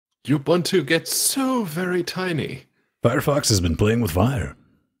Ubuntu gets so very tiny. Firefox has been playing with fire.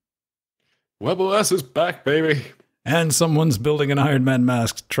 WebOS is back, baby. And someone's building an Iron Man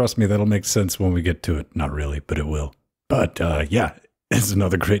mask. Trust me, that'll make sense when we get to it. Not really, but it will. But yeah, it's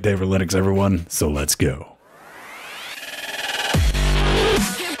another great day for Linux, everyone. So let's go.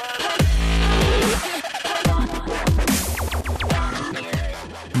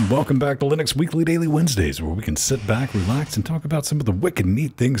 Welcome back to Linux Weekly Daily Wednesdays, where we can sit back, relax, and talk about some of the wicked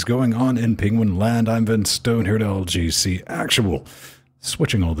neat things going on in Penguin Land. I'm Vince Stone here to LGC Actual.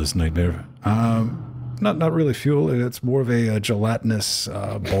 Switching all this nightmare. Not really fuel. It's more of a gelatinous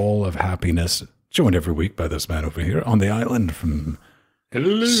ball of happiness. Joined every week by this man over here on the island from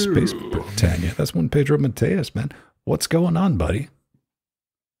Space Britannia. That's one Pedro Mateus, man. What's going on, buddy?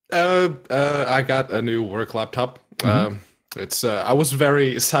 I got a new work laptop. I was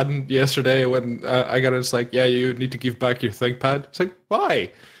very saddened yesterday when I got it. It's like, yeah, you need to give back your ThinkPad. It's like,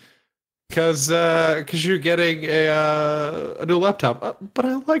 why? Because you're getting a new laptop. But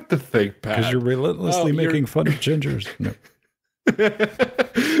I like the ThinkPad. Because you're relentlessly making fun of gingers. No.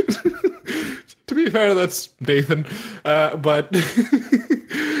 To be fair, that's Nathan. But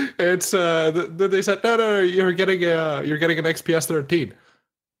it's they said no, you're getting an XPS 13.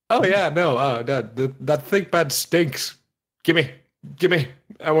 Oh yeah, no, that ThinkPad stinks. Gimme.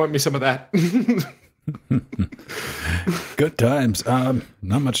 I want me some of that. Good times.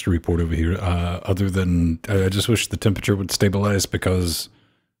 Not much to report over here, other than I just wish the temperature would stabilize because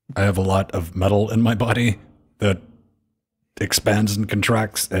I have a lot of metal in my body that expands and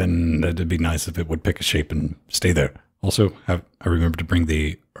contracts, and it'd be nice if it would pick a shape and stay there. Also, I remember to bring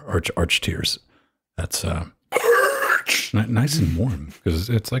the arch tears. That's nice and warm because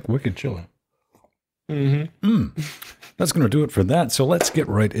it's like wicked chilling. That's going to do it for that. So let's get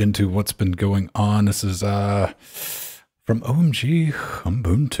right into what's been going on. This is from OMG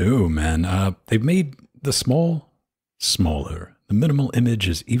Ubuntu, man. They've made the small smaller. The minimal image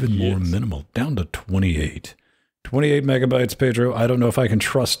is even more minimal, down to 28. 28 megabytes, Pedro. I don't know if I can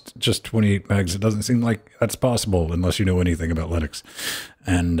trust just 28 megs. It doesn't seem like that's possible unless you know anything about Linux.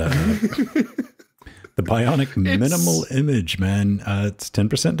 And the Bionic minimal image, man, it's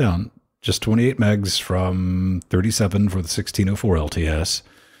 10% down. Just 28 megs from 37 for the 1604 LTS.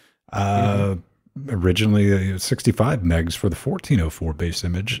 Originally 65 megs for the 1404 base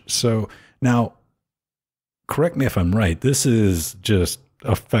image. So now, correct me if I'm right, this is just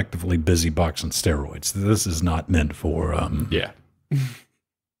effectively BusyBox on steroids. This is not meant for... Yeah.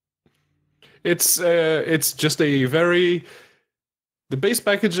 It's just a very... The base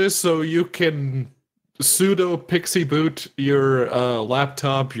package is so you can... sudo pixie boot your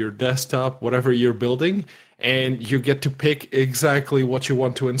laptop, your desktop, whatever you're building, and you get to pick exactly what you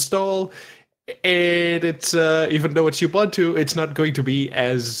want to install. And it's even though it's Ubuntu, it's not going to be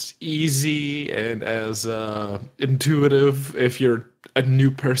as easy and as intuitive if you're a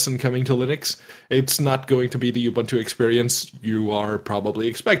new person coming to Linux. It's not going to be the Ubuntu experience you are probably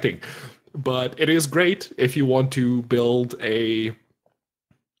expecting. But it is great if you want to build a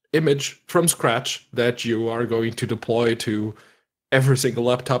image from scratch that you are going to deploy to every single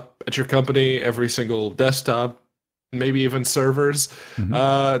laptop at your company, every single desktop, maybe even servers.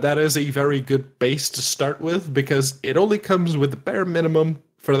 That is a very good base to start with because it only comes with the bare minimum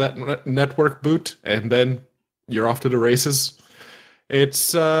for that network boot, and then you're off to the races.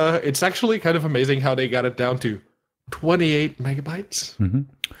 It's actually kind of amazing how they got it down to 28 megabytes.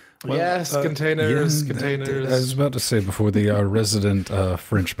 Well, yes, containers. I was about to say before the resident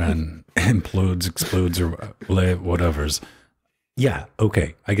Frenchman implodes, explodes, or whatever's. Yeah,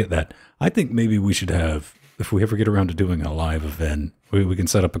 okay, I get that. I think maybe we should have, if we ever get around to doing a live event, we can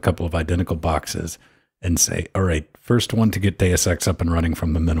set up a couple of identical boxes and say, all right, first one to get Deus Ex up and running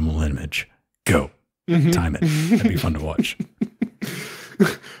from the minimal image. Go. Time it. That'd be fun to watch.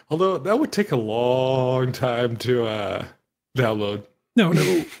 Although that would take a long time to download. No,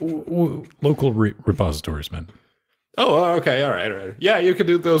 local repositories, man. Oh, okay, all right. Yeah, you can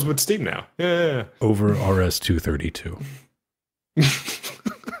do those with Steam now. Yeah. Over RS-232.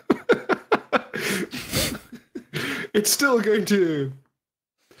 It's still going to,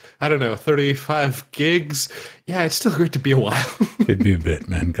 I don't know, 35 gigs. Yeah, it's still going to be a while. It'd be a bit,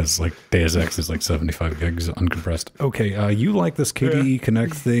 man, because like Deus Ex is like 75 gigs uncompressed. Okay, you like this KDE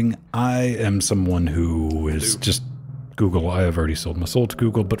Connect thing. I am someone who is just... Google. I have already sold my soul to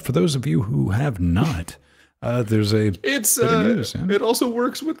Google, but for those of you who have not, There's a It's bit of news. Yeah? it also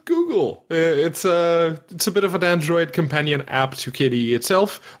works with Google. It's a bit of an Android companion app to KDE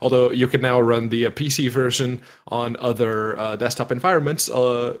itself. Although you can now run the PC version on other desktop environments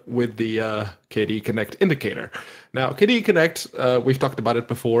with the KDE Connect indicator. Now, KDE Connect, we've talked about it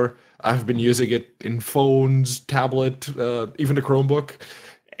before. I've been using it in phones, tablet, even the Chromebook,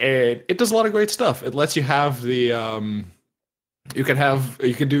 and it does a lot of great stuff. It lets you have the you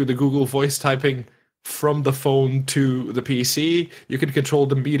can do the Google voice typing from the phone to the PC. You can control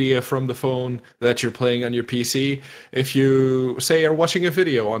the media from the phone that you're playing on your PC. If you say are watching a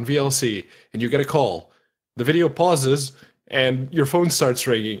video on VLC and you get a call, the video pauses and your phone starts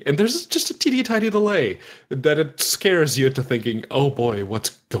ringing, and there's just a teeny tiny delay that it scares you into thinking, "Oh boy,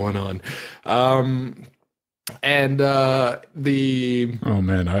 what's going on?" And the Oh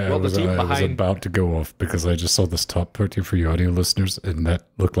man, I was about to go off because I just saw this top picture for you audio listeners, and that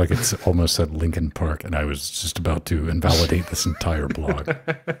looked like it's almost said Lincoln Park, and I was just about to invalidate this entire blog.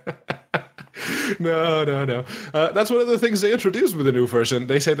 No. That's one of the things they introduced with the new version.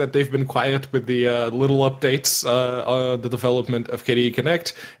 They say that they've been quiet with the little updates on the development of KDE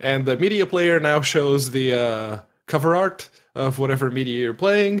Connect, and the media player now shows the cover art of whatever media you're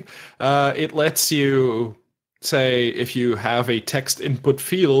playing. It lets you say if you have a text input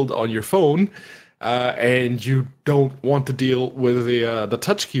field on your phone and you don't want to deal with the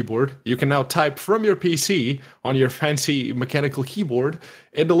touch keyboard, you can now type from your PC on your fancy mechanical keyboard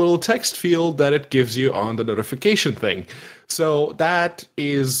in the little text field that it gives you on the notification thing. So that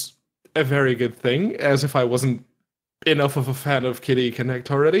is a very good thing, as if I wasn't enough of a fan of KDE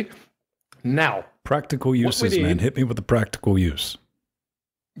Connect already. Now, practical uses, man. Hit me with the practical use.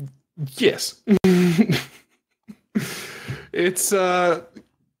 Yes. It's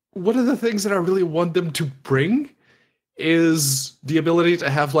one of the things that I really want them to bring is the ability to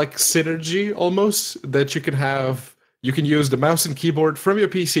have like synergy almost, that you can use the mouse and keyboard from your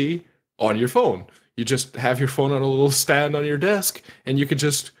PC on your phone. You just have your phone on a little stand on your desk and you can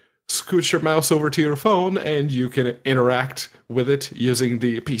just scoot your mouse over to your phone and you can interact with it using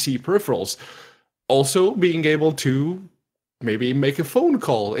the PC peripherals. Also being able to maybe make a phone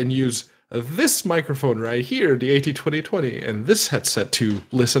call and use this microphone right here, the AT2020, and this headset to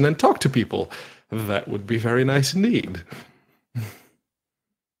listen and talk to people. That would be very nice indeed.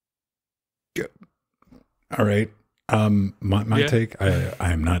 All right. My take, I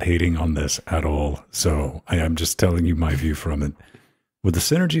am not hating on this at all. So I am just telling you my view from it. With the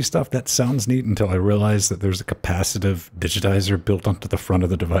synergy stuff, that sounds neat until I realize that there's a capacitive digitizer built onto the front of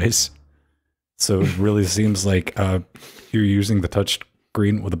the device. So it really seems like you're using the touch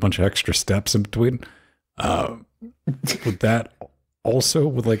screen with a bunch of extra steps in between. With that, also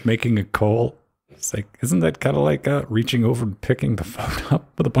with like making a call, it's like, isn't that kind of like reaching over and picking the phone up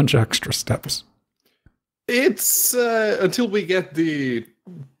with a bunch of extra steps? It's until we get the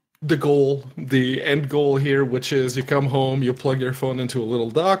goal, the end goal here, which is you come home, you plug your phone into a little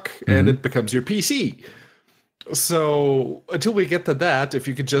dock, and it becomes your PC. So until we get to that, if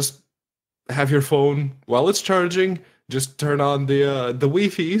you could just have your phone while it's charging, just turn on the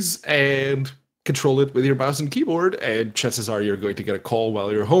Wi-Fi's and control it with your mouse and keyboard, and chances are you're going to get a call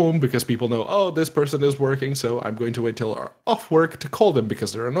while you're home because people know, oh, this person is working, so I'm going to wait till they're off work to call them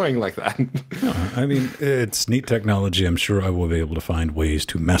because they're annoying like that. No, I mean, it's neat technology. I'm sure I will be able to find ways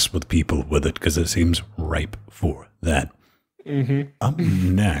to mess with people with it because it seems ripe for that. Up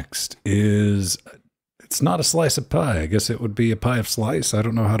next is, it's not a slice of pie. I guess it would be a pie of slice. I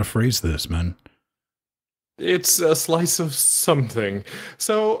don't know how to phrase this, man. It's a slice of something.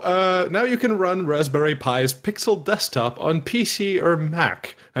 So now you can run Raspberry Pi's Pixel desktop on PC or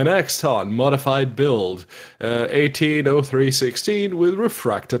Mac, an Xton modified build, 180316 with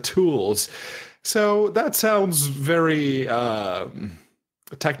Refracta tools. So that sounds very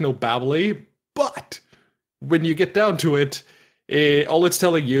techno-babbly, but when you get down to it, all it's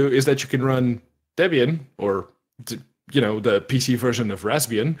telling you is that you can run Debian, or the PC version of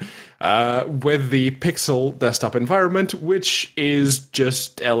Raspbian, with the Pixel desktop environment, which is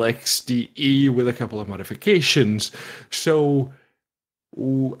just LXDE with a couple of modifications. So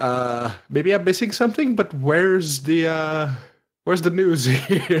maybe I'm missing something, but where's the news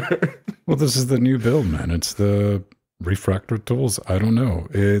here? Well, this is the new build, man. It's the refractor tools. I don't know.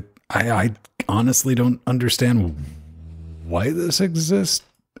 I honestly don't understand why this exists.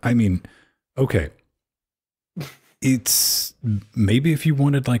 I mean, okay. It's maybe if you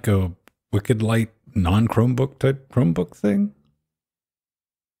wanted like a Wicked Light non-Chromebook type Chromebook thing.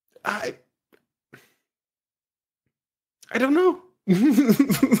 I don't know.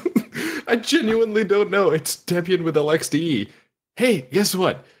 I genuinely don't know. It's Debian with LXDE. Hey, guess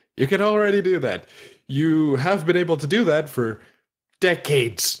what? You can already do that. you have been able to do that for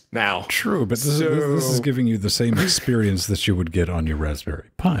decades now. True, but this is giving you the same experience that you would get on your Raspberry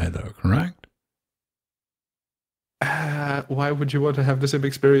Pi, though, correct? Why would you want to have the same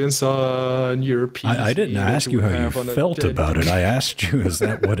experience on your PC? I didn't ask you how you felt about it. I asked you, is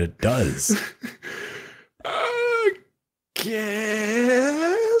that what it does?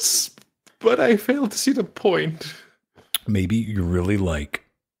 Guess, but I fail to see the point. Maybe you really like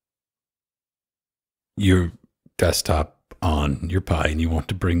your desktop on your Pi and you want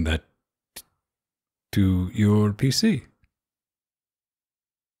to bring that to your PC.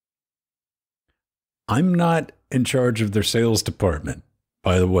 I'm not in charge of their sales department,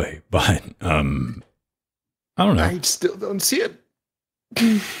 by the way, but I don't know. I still don't see it.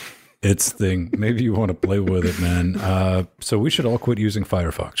 It's thing. Maybe you want to play with it, man. So we should all quit using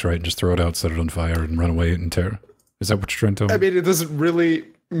Firefox, right? And just throw it out, set it on fire, and run away and tear. Is that what you're trying to tell me? I mean, it doesn't really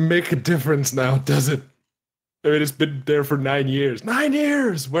make a difference now, does it? I mean, it's been there for 9 years. 9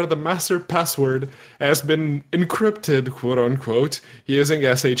 years! Where the master password has been encrypted, quote unquote, using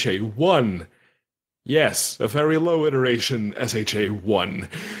SHA-1. Yes, a very low iteration SHA-1.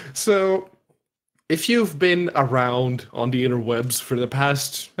 So, if you've been around on the interwebs for the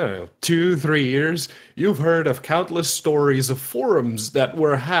past, 2-3 years, you've heard of countless stories of forums that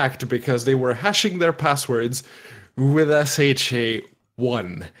were hacked because they were hashing their passwords with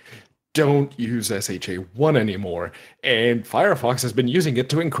SHA-1. Don't use SHA-1 anymore, and Firefox has been using it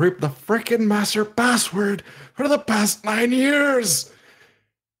to encrypt the frickin' master password for the past 9 years!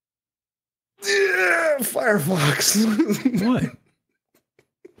 Yeah, Firefox. What?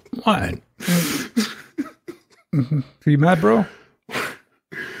 What? Are you mad, bro? A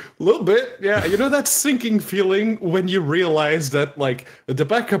little bit, yeah. You know that sinking feeling when you realize that, like, the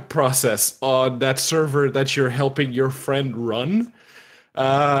backup process on that server that you're helping your friend run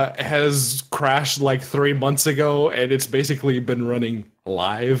has crashed like 3 months ago, and it's basically been running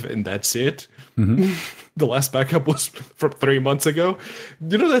live, and that's it. Mm-hmm. The last backup was from 3 months ago.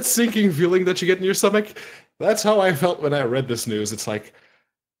 You know that sinking feeling that you get in your stomach? That's how I felt when I read this news. It's like,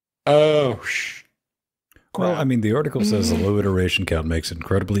 oh, well, I mean, the article says a low iteration count makes it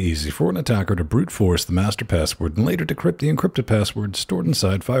incredibly easy for an attacker to brute force the master password and later decrypt the encrypted password stored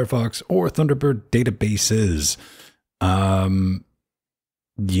inside Firefox or Thunderbird databases.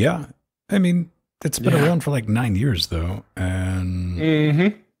 Yeah, I mean, it's been around for like 9 years, though,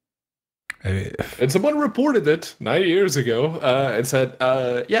 and and someone reported it 9 years ago and said,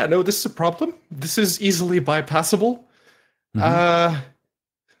 "Yeah, no, this is a problem. This is easily bypassable."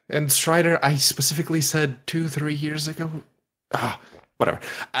 And Strider, I specifically said 2-3 years ago. Whatever.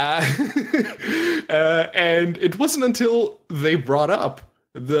 And it wasn't until they brought up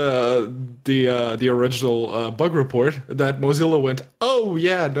the original bug report that Mozilla went, "Oh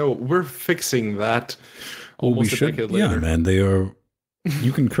yeah, no, we're fixing that." Almost a decade later. Yeah, man, they are.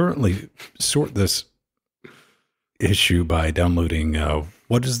 You can currently sort this issue by downloading.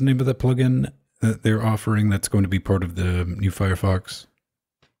 What is the name of that plugin that they're offering? That's going to be part of the new Firefox.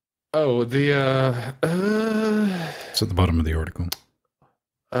 Oh, the it's at the bottom of the article.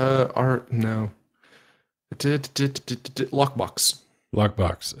 No. Lockbox.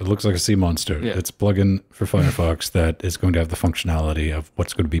 Lockbox. It looks like a sea monster. Yeah. It's a plugin for Firefox that is going to have the functionality of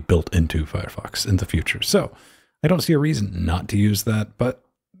what's going to be built into Firefox in the future. So I don't see a reason not to use that, but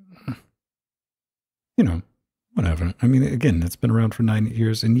whatever. I mean, again, it's been around for 9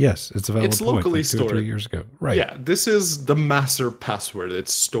 years, and yes, it's a valid point. It's locally like 2 stored. or 3 years ago. Right. Yeah, this is the master password.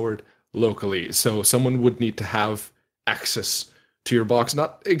 It's stored locally. So someone would need to have access to your box.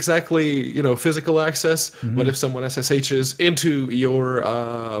 Not exactly, physical access, but if someone SSHs into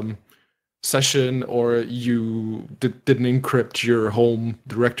your session or you didn't encrypt your home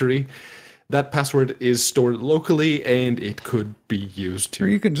directory, that password is stored locally and it could be used to. Or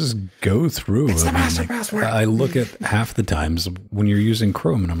you can just go through. It's the master password. I look at half the times when you're using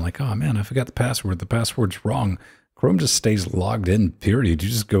Chrome and I'm like, oh man, I forgot the password. The password's wrong. Chrome just stays logged in, period. You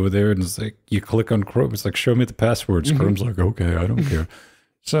just go there and it's like, you click on Chrome. It's like, show me the passwords. Chrome's like, okay, I don't care.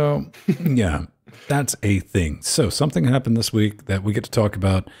 So yeah, that's a thing. So something happened this week that we get to talk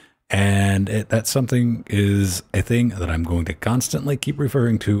about. And that something is a thing that I'm going to constantly keep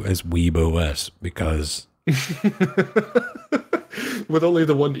referring to as WeebOS because... With only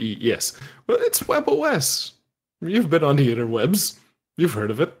the one E, yes. Well, it's WebOS. You've been on the interwebs. You've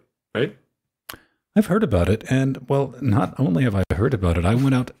heard of it, right? I've heard about it. And, well, not only have I heard about it, I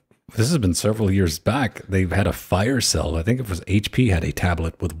went out... This has been several years back. They've had a fire sale. I think it was HP had a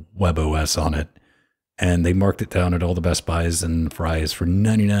tablet with WebOS on it. And they marked it down at all the Best Buys and Fry's for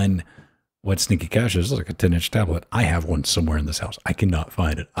 99 what sneaky cashes, like a 10-inch tablet. I have one somewhere in this house. I cannot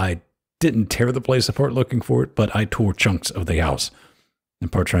find it. I didn't tear the place apart looking for it, but I tore chunks of the house in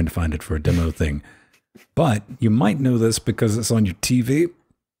part trying to find it for a demo thing. But you might know this because it's on your TV,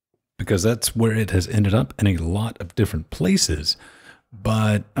 because that's where it has ended up in a lot of different places.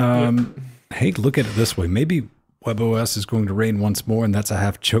 But hey, look at it this way. Maybe WeebOS is going to reign once more, and that's a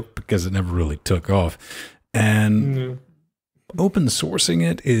half joke because it never really took off. And open sourcing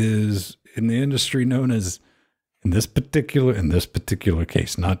it is in the industry known as, in this particular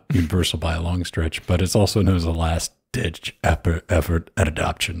case, not universal by a long stretch, but it's also known as a last ditch effort at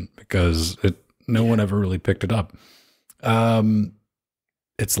adoption because no one ever really picked it up.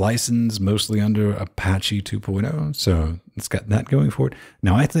 It's licensed mostly under Apache 2.0, so it's got that going for it.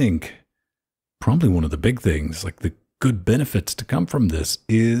 Now, I think probably one of the big things, like the good benefits to come from this,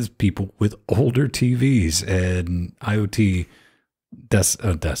 is people with older TVs and IoT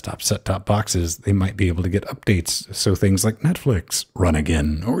desktop set-top boxes. They might be able to get updates, so things like Netflix run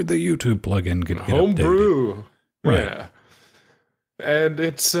again, or the YouTube plugin could get Homebrew. Right. Yeah. And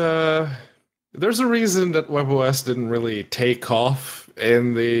it's there's a reason that WeebOS didn't really take off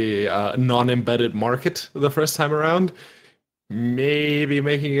in the non-embedded market the first time around. Maybe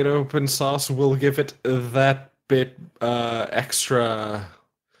making it open source will give it that bit extra,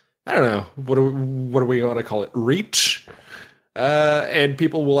 I don't know, what are we going to call it, reach? And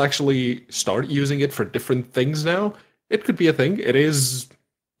people will actually start using it for different things now. It could be a thing. It is,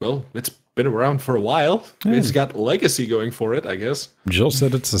 well, it's been around for a while. It's got legacy going for it, I guess. Jill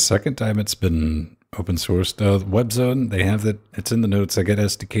said it's the second time it's been open sourced. WebZone, they have that. It's in the notes. I get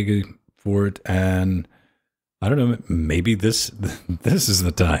SDK for it, and I don't know. Maybe this is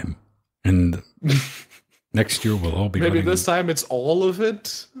the time, and next year we'll all be. Maybe this time it's all of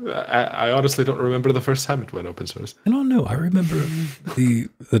it. I honestly don't remember the first time it went open source. I don't know. I remember the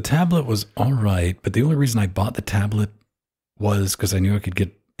tablet was all right, but the only reason I bought the tablet was because I knew I could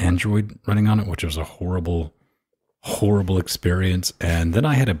get Android running on it, which was a horrible experience. And then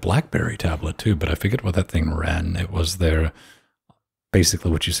I had a BlackBerry tablet too, but I forget what that thing ran. It was basically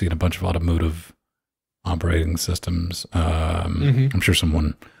what you see in a bunch of automotive operating systems. I'm sure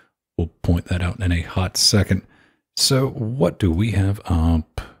someone will point that out in a hot second. So what do we have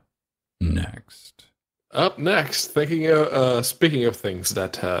up next? Up next, speaking of things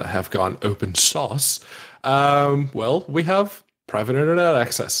that have gone open source, well, we have private internet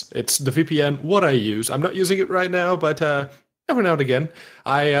access. It's the VPN, what I use. I'm not using it right now, but every now and again,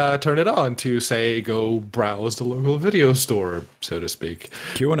 I turn it on to, say, go browse the local video store, so to speak.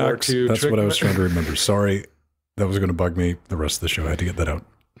 QNX, that's what I was trying to remember. Sorry, that was going to bug me the rest of the show. I had to get that out.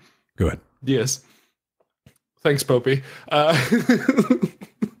 Go ahead. Yes. Thanks, Popey.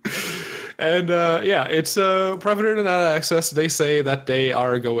 And yeah, it's private internet access. They say that they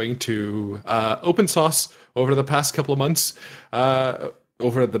are going to open source over the past couple of months,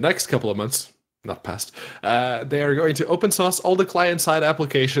 over the next couple of months, not past, they are going to open source all the client-side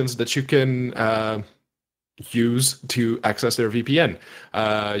applications that you can use to access their VPN.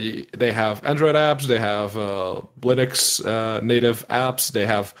 They have Android apps, they have Linux native apps, they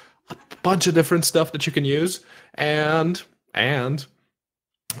have a bunch of different stuff that you can use, and to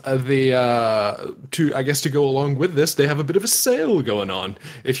go along with this, they have a bit of a sale going on.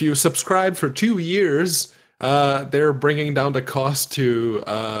 If you subscribe for 2 years, they're bringing down the cost to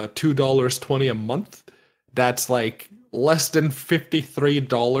 $2.20 a month. That's like less than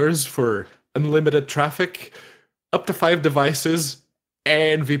 $53 for unlimited traffic, up to 5 devices,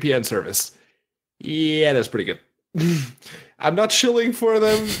 and VPN service. Yeah, that's pretty good. I'm not shilling for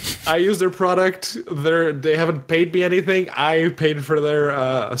them. I use their product. They haven't paid me anything. I paid for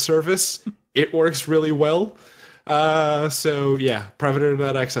their service. It works really well. So yeah, private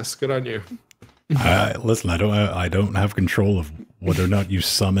internet access. Good on you. Listen, I don't have control of whether or not you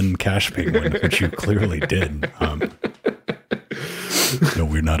summon Cash Penguin, which you clearly did. No,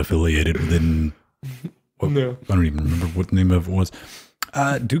 we're not affiliated within. No, I don't even remember what the name of it was.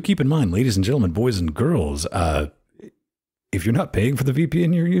 Do keep in mind, ladies and gentlemen, boys and girls, if you're not paying for the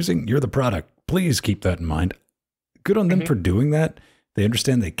VPN you're using, you're the product. Please keep that in mind. Good on them for doing that. They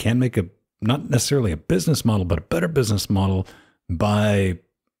understand they can make not necessarily a business model, but a better business model by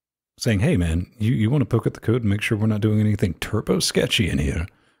saying, hey, man, you want to poke at the code and make sure we're not doing anything turbo sketchy in here.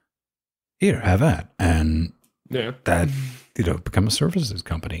 Here, have that. And that, become a services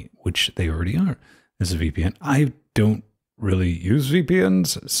company, which they already are as a VPN. I don't really use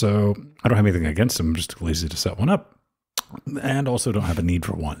VPNs, so I don't have anything against them. I'm just too lazy to set one up. And also don't have a need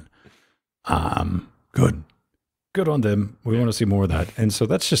for one. Good on them. We want to see more of that. And so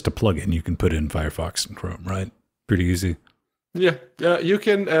that's just a plugin you can put in Firefox and Chrome, right? Pretty easy. Yeah, you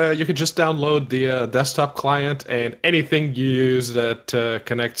can just download the desktop client, and anything you use that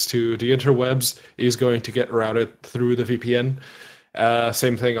connects to the interwebs is going to get routed through the VPN.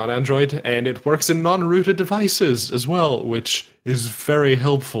 Same thing on Android, and it works in non-rooted devices as well, which is very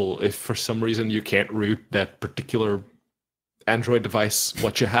helpful if for some reason you can't root that particular Android device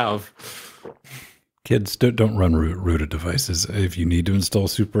what you have. Kids, don't run rooted devices. If you need to install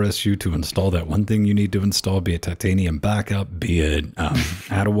Super SU to install that one thing you need to install, be it Titanium Backup, be it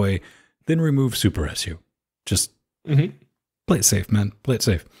Attaway, then remove Super SU. Just play it safe, man. Play it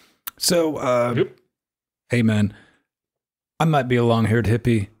safe. So, Yep. hey, man, I might be a long-haired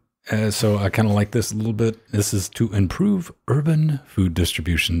hippie, so I kind of like this a little bit. This is to improve urban food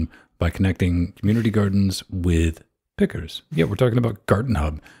distribution by connecting community gardens with pickers. Yeah, we're talking about Garden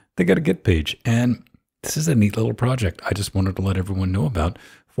Hub. They got a Git page, and this is a neat little project I just wanted to let everyone know about,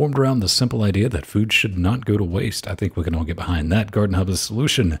 formed around the simple idea that food should not go to waste. I think we can all get behind that. Garden Hub is a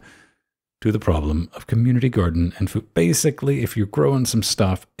solution to the problem of community garden and food. Basically, if you're growing some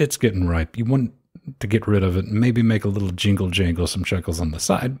stuff, it's getting ripe. You want to get rid of it, maybe make a little jingle jangle, some shekels on the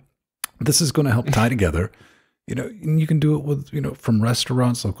side. This is going to help tie together. And you can do it with, from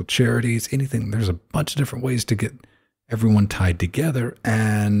restaurants, local charities, anything. There's a bunch of different ways to get everyone tied together.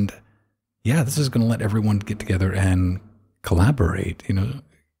 And yeah, this is going to let everyone get together and collaborate.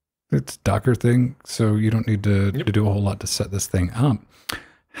 It's a Docker thing, so you don't need to do a whole lot to set this thing up.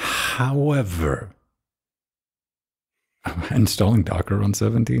 However, installing Docker on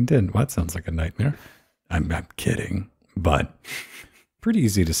 1710, well, that sounds like a nightmare. I'm kidding, but pretty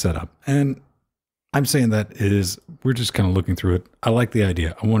easy to set up. And I'm saying that is, we're just kind of looking through it. I like the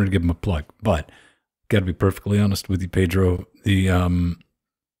idea. I wanted to give him a plug, but got to be perfectly honest with you, Pedro. The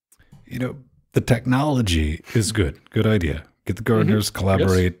technology is good. Good idea. Get the gardeners,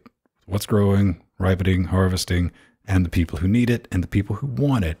 collaborate. Yes. What's growing, ripening, harvesting, and the people who need it and the people who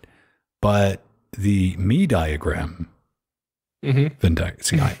want it. But the me diagram, Venn diagram.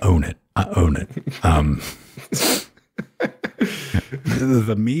 See, I own it.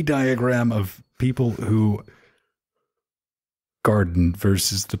 The me diagram of people who garden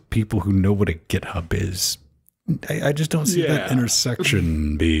versus the people who know what a GitHub is. I just don't see that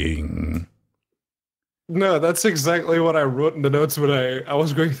intersection being. No, that's exactly what I wrote in the notes when I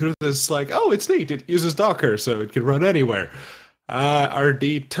was going through this. Like, oh, it's neat. It uses Docker, so it can run anywhere. Are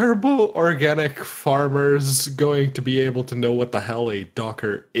the turbo organic farmers going to be able to know what the hell a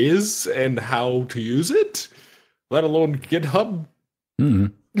Docker is and how to use it? Let alone GitHub?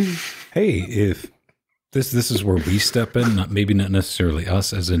 Hey, if this is where we step in, maybe not necessarily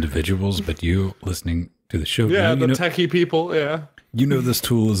us as individuals, but you listening to the show. Yeah, the techie people, yeah. This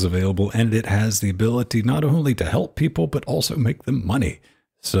tool is available, and it has the ability not only to help people, but also make them money.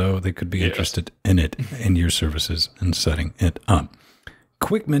 So they could be interested in it, in your services, and setting it up.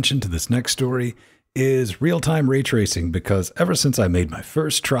 Quick mention to this next story is real-time ray tracing, because ever since I made my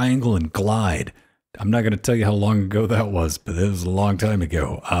first triangle and glide, I'm not going to tell you how long ago that was, but it was a long time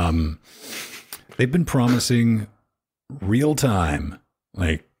ago. They've been promising real-time,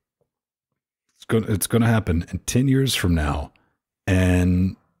 like it's going to happen in 10 years from now.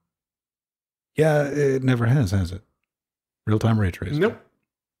 And yeah, it never has it? Real-time ray tracing. Nope.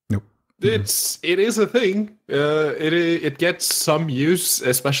 It is a thing. It gets some use,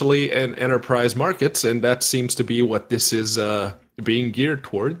 especially in enterprise markets, and that seems to be what this is being geared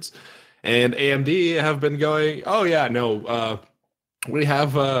towards. And AMD have been going, oh yeah, no, we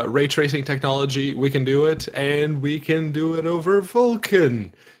have ray tracing technology. We can do it, and we can do it over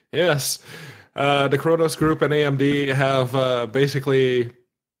Vulkan. Yes. The Kronos Group and AMD have basically,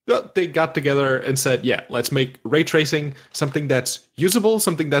 they got together and said, yeah, let's make ray tracing something that's usable,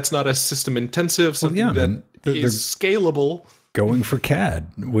 something that's not as system intensive, something that is scalable. Going for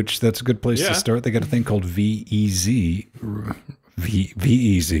CAD, which that's a good place to start. They got a thing called VEZ.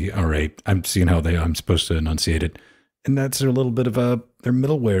 VEZ. All right. I'm seeing how I'm supposed to enunciate it. And that's their little bit of their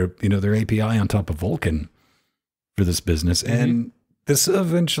middleware, their API on top of Vulkan for this business. And this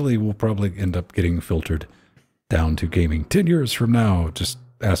eventually will probably end up getting filtered down to gaming 10 years from now. Just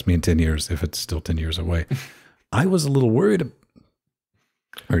ask me in 10 years if it's still 10 years away. I was a little worried,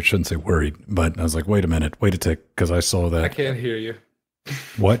 or I shouldn't say worried, but I was like, wait a minute, wait a tick, because I saw that. I can't hear you.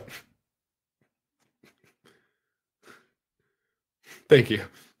 What? Thank you.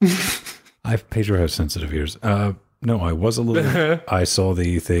 Pedro has sensitive ears. No, I was a little, I saw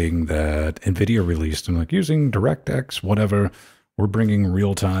the thing that NVIDIA released, and like using DirectX, whatever, we're bringing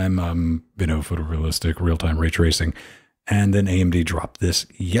real-time, photorealistic, real-time ray tracing. And then AMD dropped this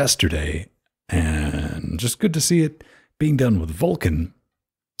yesterday, and just good to see it being done with Vulkan,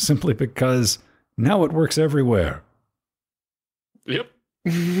 simply because now it works everywhere. Yep.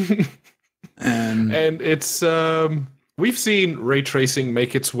 And And it's we've seen ray tracing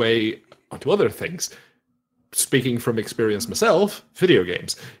make its way onto other things. Speaking from experience myself, video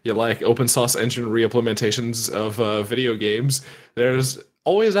games. You like open source engine reimplementations of video games. There's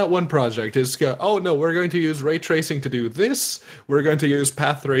always that one project is oh no, we're going to use ray tracing to do this. We're going to use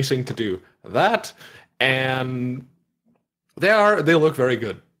path tracing to do that, and they look very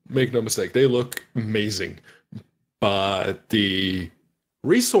good. Make no mistake, they look amazing. But the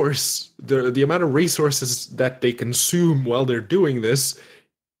amount of resources that they consume while they're doing this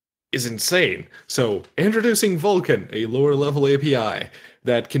is insane. So introducing Vulkan, a lower level API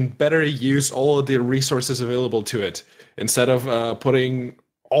that can better use all of the resources available to it, instead of putting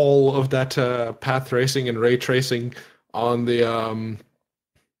all of that path tracing and ray tracing on the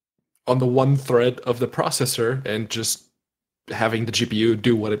one thread of the processor and just having the GPU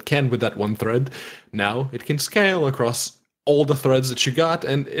do what it can with that one thread. Now it can scale across all the threads that you got,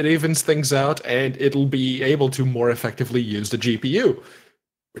 and it evens things out, and it'll be able to more effectively use the GPU.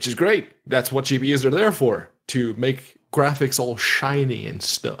 Which is great. That's what GPUs are there for, to make graphics all shiny and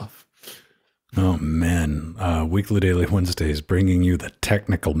stuff. oh man, Weekly Daily Wednesdays bringing you the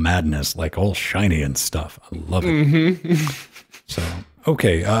technical madness, like all shiny and stuff. I love it. So,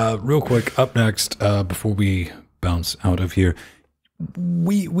 okay, real quick, up next, before we bounce out of here,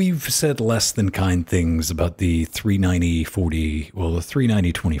 we've said less than kind things about the 390/40, well, the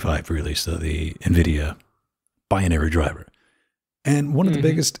 390/25 release of the NVIDIA binary driver. And one of the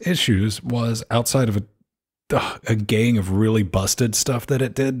biggest issues was, outside of a gang of really busted stuff that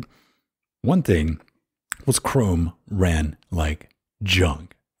it did, one thing was Chrome ran like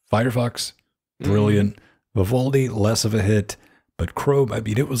junk. Firefox, brilliant. Vivaldi, less of a hit. But Chrome, I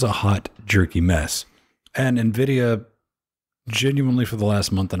mean, it was a hot, jerky mess. And NVIDIA, genuinely for the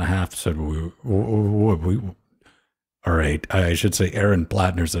last month and a half, said, all right, I should say Aaron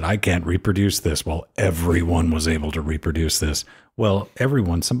Plattner said, I can't reproduce this, while everyone was able to reproduce this. Well,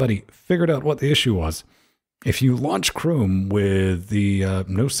 somebody figured out what the issue was. If you launch Chrome with the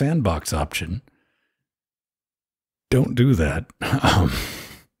no sandbox option, don't do that.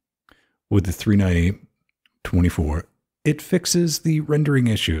 With the 390/24, it fixes the rendering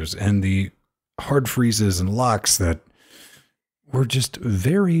issues and the hard freezes and locks that were just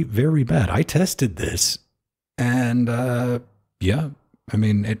very, very bad. I tested this. And, yeah, I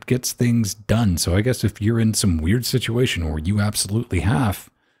mean, it gets things done. So I guess if you're in some weird situation where you absolutely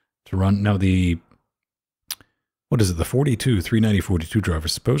have to run, now the 390/42 driver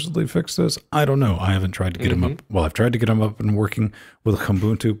supposedly fixed this? I don't know. I haven't tried to get them up. Well, I've tried to get them up and working with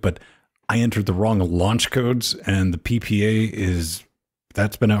Ubuntu, but I entered the wrong launch codes, and the PPA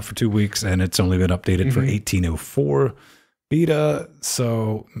that's been out for 2 weeks, and it's only been updated for 1804 beta.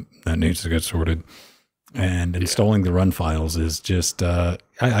 So that needs to get sorted. And installing the run files is just,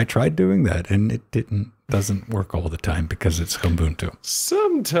 I tried doing that, and it doesn't work all the time because it's Ubuntu.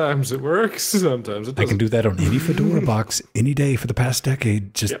 Sometimes it works, sometimes it doesn't. I can do that on any Fedora box any day for the past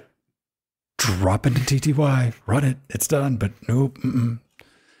decade. Just drop into TTY, run it, it's done. But nope.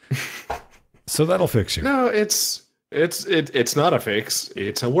 So that'll fix you. No, it's not a fix.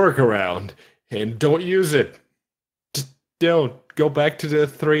 It's a workaround, and don't use it. Just don't go back to the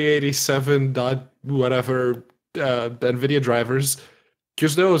 387 whatever NVIDIA drivers.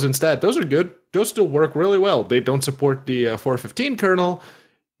 Use those instead. Those are good. Those still work really well. They don't support the 415 kernel,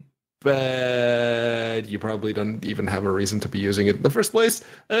 but you probably don't even have a reason to be using it in the first place,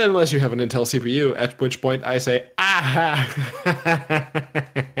 unless you have an Intel CPU, at which point I say, aha!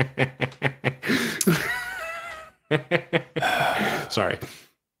 Sorry.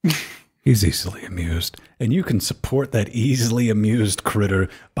 He's easily amused. And you can support that easily amused critter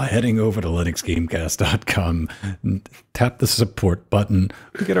by heading over to linuxgamecast.com and tap the support button.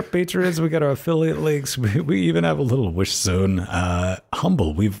 We got our patrons, we got our affiliate links, we even have a little wish zone.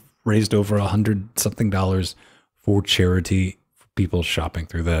 Humble, we've raised over $100-something for charity, for people shopping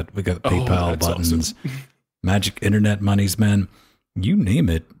through that. We got PayPal buttons, awesome. Magic internet monies, man. You name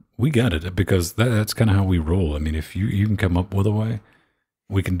it, we got it, because that's kind of how we roll. I mean, if you can come up with a way,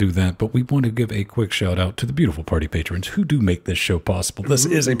 we can do that. But we want to give a quick shout out to the beautiful party patrons who do make this show possible. This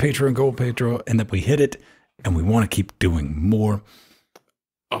is a Patreon Gold Patreon, and that we hit it, and we want to keep doing more.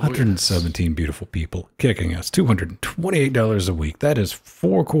 117 beautiful people kicking us. $228 a week. That is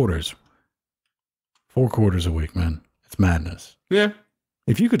 4 quarters. 4 quarters a week, man. It's madness. Yeah.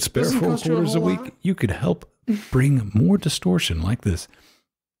 If you could spare 4 quarters a week, you could help bring more distortion like this.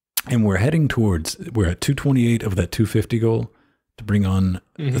 And we're at 228 of that 250 goal to bring on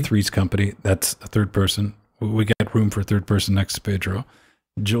the Threes Company. That's a third person. We got room for a third person next to Pedro.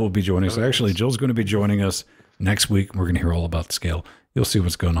 Joel will be joining us. Actually, Joel's going to be joining us Next week, we're going to hear all about the scale. You'll see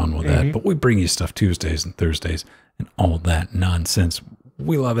what's going on with that. But we bring you stuff Tuesdays and Thursdays and all that nonsense.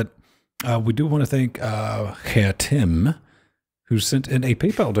 We love it. We do want to thank Herr Tim, who sent in a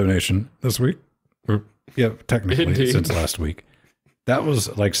PayPal donation this week. Or, yeah, technically, Indeed. since last week. That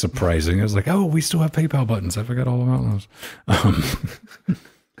was like surprising. I was like, oh, we still have PayPal buttons. I forgot all about those.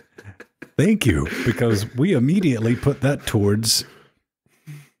 Thank you, because we immediately put that towards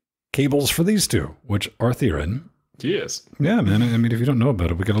cables for these two, which are Theron. Yes. Yeah, man. I mean, if you don't know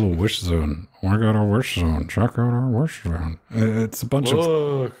about it, we got a little wish zone. We got our wish zone. Check out our wish zone. It's a bunch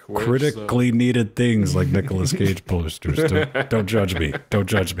of critically needed things like Nicolas Cage posters. Don't judge me. Don't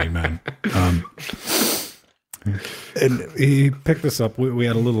judge me, man. And he picked this up. We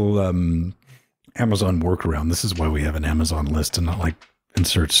had a little Amazon workaround. This is why we have an Amazon list and not like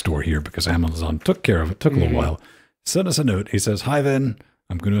insert store here, because Amazon took care of it. Took a little while. Sent us a note. He says, "Hi, Vin."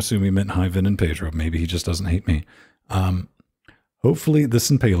 I'm going to assume he meant hi, Vin and Pedro. Maybe he just doesn't hate me. Hopefully this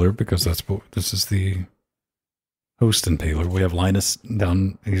impaler, because this is the host impaler. We have Linus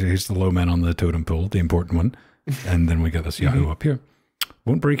down. He's the low man on the totem pole, the important one. And then we got this Yahoo up here.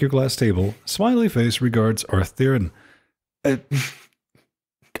 Won't break your glass table. Smiley face. Regards, Arthurian. I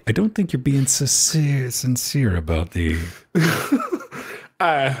don't think you're being sincere about the...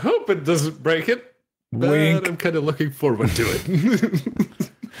 I hope it doesn't break it. Wink. But I'm kind of looking forward to it.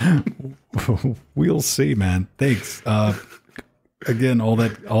 We'll see, man. Thanks. Again, all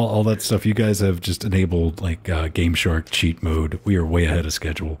that stuff. You guys have just enabled like Game Shark cheat mode. We are way ahead of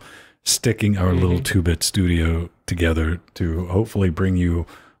schedule, sticking our little 2-bit studio together to hopefully bring you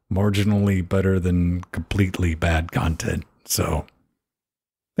marginally better than completely bad content. So,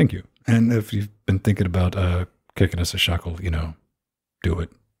 thank you. And if you've been thinking about kicking us a shekel, do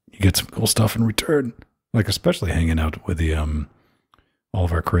it. You get some cool stuff in return. Like especially hanging out with the all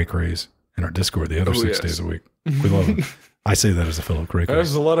of our cray-crays in our Discord the other 6 days a week. We love them. I say that as a fellow cray-cray.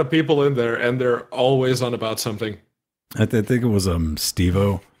 There's a lot of people in there, and they're always on about something. I think it was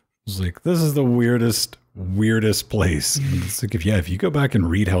Steve-O. It was like, this is the weirdest place. And it's like, if you go back and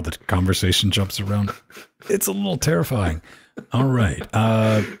read how the conversation jumps around, it's a little terrifying. All right.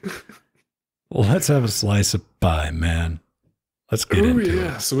 Let's have a slice of pie, man. Let's get into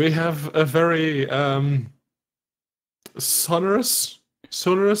it. So we have a very sonorous.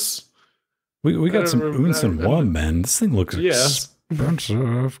 We got some oons and one, man. This thing looks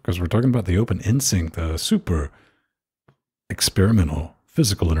expensive because we're talking about the Open InSync, the super experimental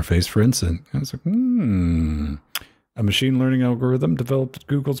physical interface for InSync. And it's like, a machine learning algorithm developed at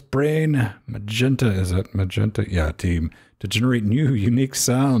Google's brain. Magenta, is it Magenta? Yeah, team, to generate new, unique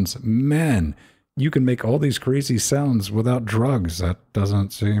sounds. Man, you can make all these crazy sounds without drugs. That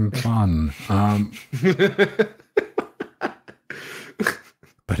doesn't seem fun.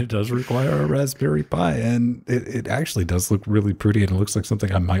 But it does require a Raspberry Pi, and it actually does look really pretty, and it looks like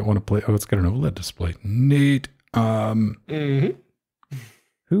something I might want to play. Oh, it's got an OLED display. Neat.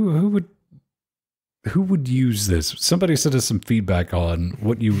 Who would use this? Somebody sent us some feedback on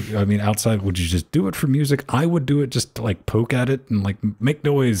outside, would you just do it for music? I would do it just to like poke at it and like make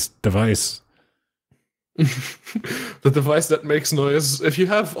noise device. The device that makes noise. If you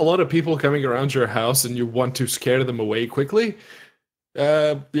have a lot of people coming around your house and you want to scare them away quickly,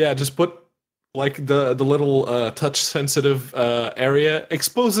 just put like the little touch sensitive area,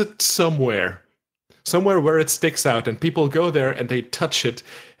 expose it somewhere where it sticks out, and people go there and they touch it,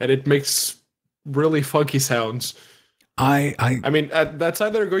 and it makes really funky sounds. I mean, that's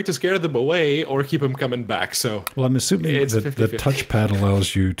either going to scare them away or keep them coming back. So, well, I'm assuming that the touchpad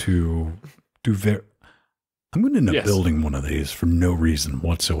allows you to do I'm going to end up building one of these for no reason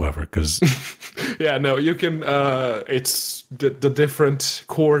whatsoever, because you can. It's the different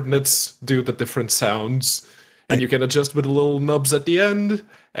coordinates do the different sounds, and you can adjust with the little knobs at the end,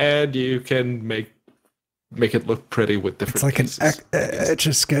 and you can make it look pretty with different. It's like an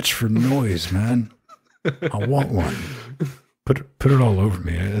Etch-a-Sketch for noise, man. I want one. Put it all over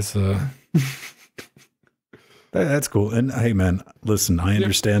me. It's That's cool. And hey, man, listen, I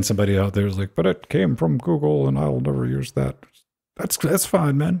understand somebody out there is like, but it came from Google and I'll never use that. That's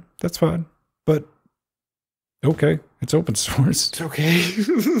fine, man. That's fine. But okay, it's open source. It's okay.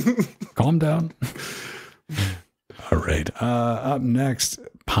 Calm down. All right. Up next,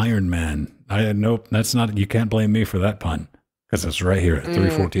 Iron Man. Nope, that's not, you can't blame me for that pun because it's right here at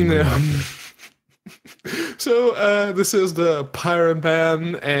 3:14. So this is the Iron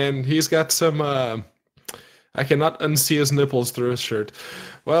Man, and he's got some I cannot unsee his nipples through his shirt.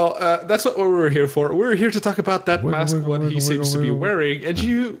 Well, that's what we were here for. We're here to talk about that mask, what he seems to be wearing, and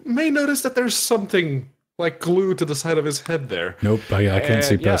you may notice that there's something like glued to the side of his head there. Nope, I can't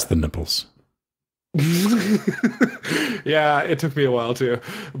see past the nipples. Yeah, it took me a while too,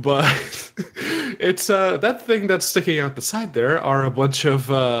 but it's that thing that's sticking out the side there are a bunch of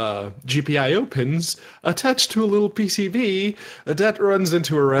GPIO pins attached to a little PCB that runs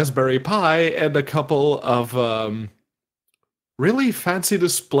into a Raspberry Pi and a couple of really fancy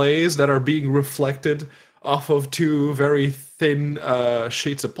displays that are being reflected off of two very thin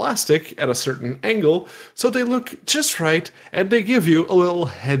sheets of plastic at a certain angle, so they look just right and they give you a little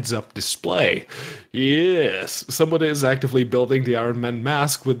heads-up display. Yes, someone is actively building the Iron Man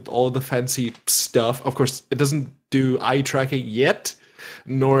mask with all the fancy stuff. Of course, it doesn't do eye tracking yet,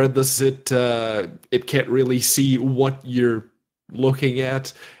 nor does it. It can't really see what you're looking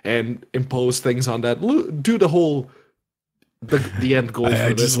at and impose things on that. Do the whole the end goal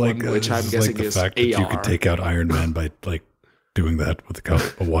for this one, which I'm guessing the is fact AR. that you could take out Iron Man by like doing that with a cup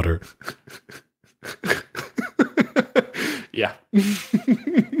of water. Yeah.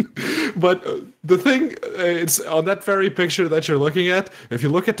 But the thing, it's on that very picture that you're looking at. If you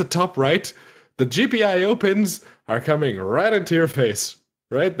look at the top right, the GPIO pins are coming right into your face,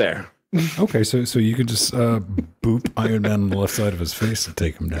 right there. Okay, so you could just boop Iron Man on the left side of his face and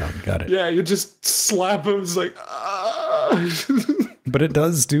take him down. Got it. Yeah, you just slap him. It's like, But it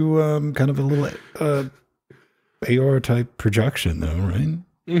does do kind of a little AR type projection, though, right?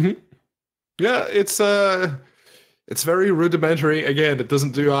 Mm-hmm. Yeah, it's very rudimentary. Again, it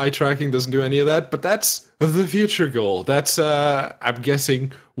doesn't do eye tracking, doesn't do any of that. But that's the future goal. That's I'm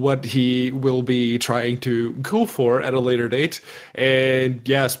guessing what he will be trying to go for at a later date. And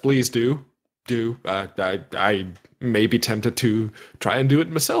yes, please do. I may be tempted to try and do it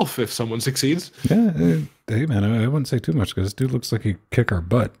myself if someone succeeds. Yeah. Hey, man, I wouldn't say too much because this dude looks like he'd kick our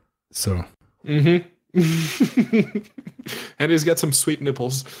butt. So. Mm-hmm. And he's got some sweet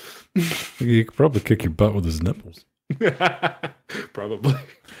nipples. He could probably kick your butt with his nipples. Probably.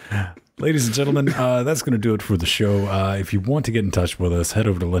 Ladies and gentlemen, that's going to do it for the show. If you want to get in touch with us, head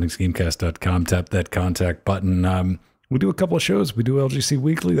over to linuxgamecast.com, tap that contact button. We do a couple of shows. We do LGC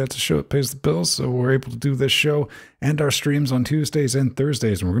Weekly. That's a show that pays the bills, so we're able to do this show and our streams on Tuesdays and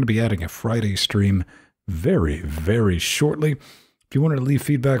Thursdays, and we're going to be adding a Friday stream very, very shortly. If you want to leave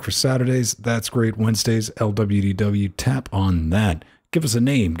feedback for Saturdays, that's great. Wednesdays, LWDW, tap on that. Give us a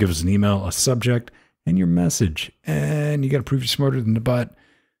name, give us an email, a subject, and your message. And you got to prove you're smarter than the bot.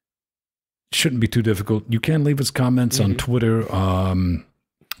 Shouldn't be too difficult. You can leave us comments on Twitter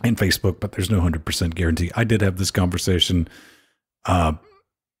and Facebook, but there's no 100% guarantee. I did have this conversation.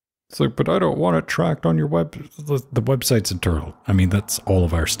 It's like, but I don't want it tracked on your web. The website's internal. I mean, that's all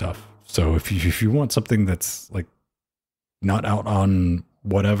of our stuff. So if you want something that's like not out on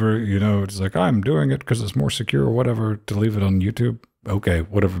whatever, you know, it's like, I'm doing it because it's more secure or whatever to leave it on YouTube. Okay,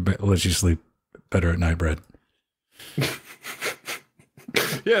 whatever. Let's you sleep better at night, Brad.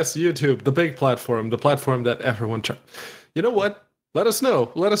 Yes, YouTube, the big platform, the platform that everyone You know what? Let us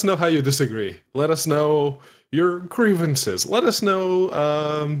know. Let us know how you disagree. Let us know your grievances. Let us know,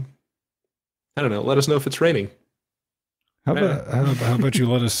 I don't know, let us know if it's raining. How about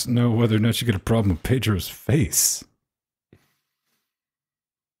you let us know whether or not you get a problem with Pedro's face?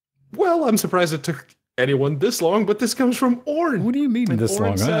 Well, I'm surprised it took anyone this long, but this comes from Orn. What do you mean And this Orn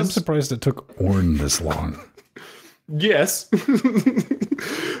long? I'm says- surprised it took Orn this long. Yes.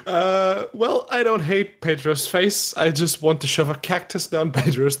 Well, I don't hate Pedro's face. I just want to shove a cactus down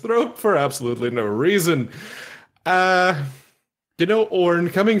Pedro's throat for absolutely no reason. You know, Orn,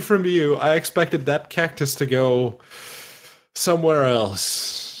 coming from you, I expected that cactus to go somewhere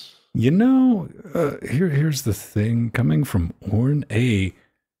else. You know, here's the thing. Coming from Orn, A,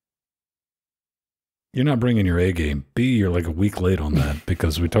 you're not bringing your A game. B, you're like a week late on that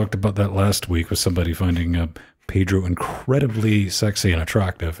because we talked about that last week with somebody finding Pedro incredibly sexy and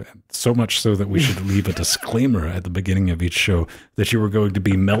attractive, so much so that we should leave a disclaimer at the beginning of each show that you were going to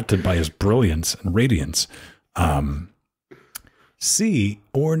be melted by his brilliance and radiance. C,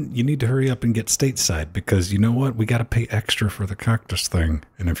 Orn, you need to hurry up and get stateside because you know what? We got to pay extra for the cactus thing.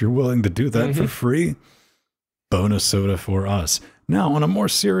 And if you're willing to do that for free, bonus soda for us. Now, on a more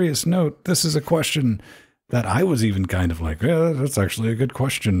serious note, this is a question that I was even kind of like, yeah, that's actually a good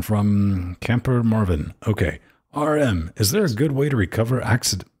question from Camper Marvin. Okay. RM, is there a good way to recover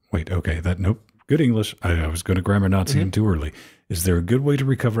accident? Wait, okay, nope. Good English. I was going to grammar Nazi him too early. Is there a good way to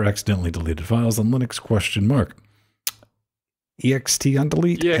recover accidentally deleted files on Linux? Question mark. EXT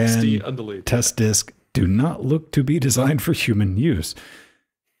undelete EXT and undelete. test disk do not look to be designed for human use.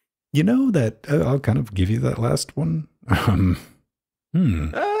 You know that, I'll kind of give you that last one.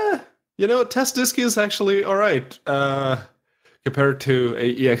 You know, test disk is actually all right. compared to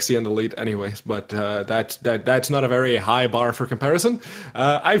a exe and elite anyways, but that's not a very high bar for comparison.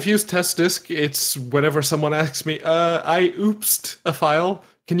 I've used test disk. It's whenever someone asks me, I oopsed a file,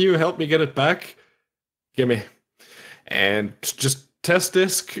 can you help me get it back? Gimme. And just test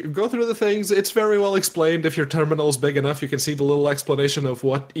disk, go through the things. It's very well explained. If your terminal is big enough, you can see the little explanation of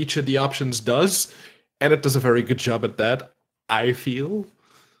what each of the options does, and it does a very good job at that, I feel.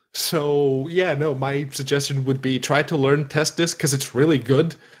 So yeah, no, my suggestion would be try to learn test disk because it's really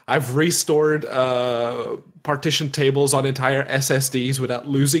good. I've restored partition tables on entire SSDs without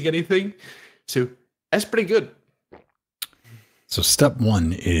losing anything. So that's pretty good. So step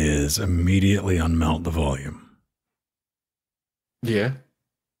one is immediately unmount the volume. Yeah.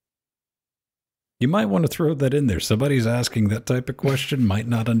 You might want to throw that in there. Somebody's asking that type of question might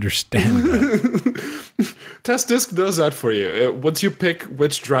not understand that. Test disk does that for you. Once you pick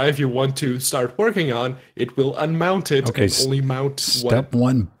which drive you want to start working on, it will unmount it and only mount step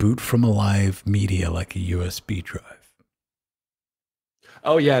one, boot from a live media like a USB drive.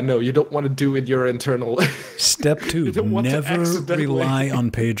 Oh yeah, no, you don't want to do it your internal. Step two, never rely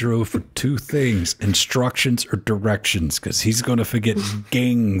on Pedro for two things, instructions or directions, because he's going to forget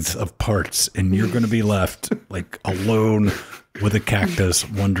gangs of parts and you're going to be left like alone with a cactus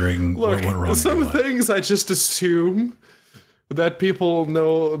wondering what went wrong. Some things I just assume that people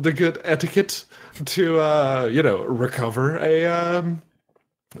know the good etiquette to, recover a...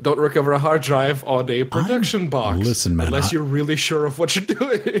 Don't recover a hard drive on a production box. Listen, man. Unless you're really sure of what you're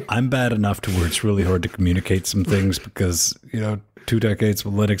doing. I'm bad enough to where it's really hard to communicate some things because, 2 decades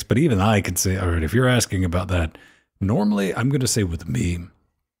with Linux. But even I can say, all right, if you're asking about that, normally I'm going to say with me,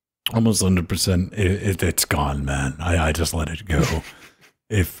 almost 100%, it's gone, man. I just let it go.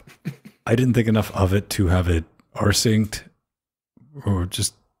 If I didn't think enough of it to have it rsynced or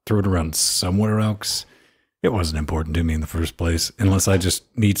just throw it around somewhere else, it wasn't important to me in the first place, unless I just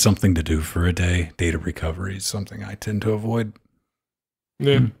need something to do for a day. Data recovery is something I tend to avoid.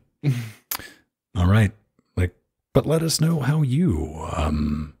 Yeah. All right. But let us know how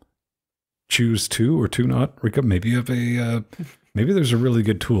you choose to or to not recover. Maybe you have maybe there's a really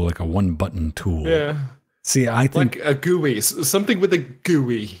good tool, like a one-button tool. Yeah. See, I think like a GUI, something with a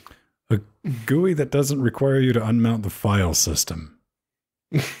GUI. A GUI that doesn't require you to unmount the file system.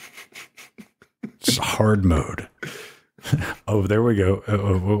 Just hard mode. Oh, there we go.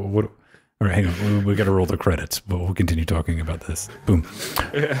 All right, hang on. We got to roll the credits, but we'll continue talking about this. Boom.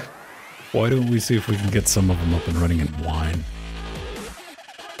 Yeah. Why don't we see if we can get some of them up and running in wine?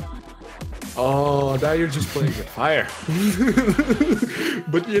 Oh, now you're just playing with fire.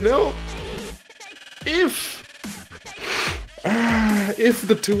 But if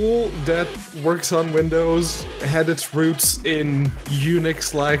the tool that works on Windows had its roots in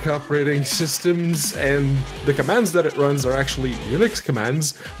Unix-like operating systems and the commands that it runs are actually Unix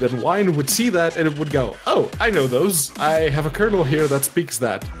commands, then Wine would see that and it would go, oh, I know those. I have a kernel here that speaks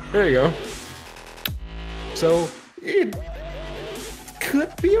that. There you go. So, it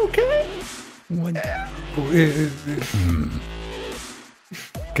could be okay.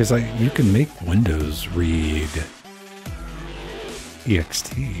 Because you can make Windows read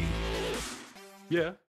ext. Yeah.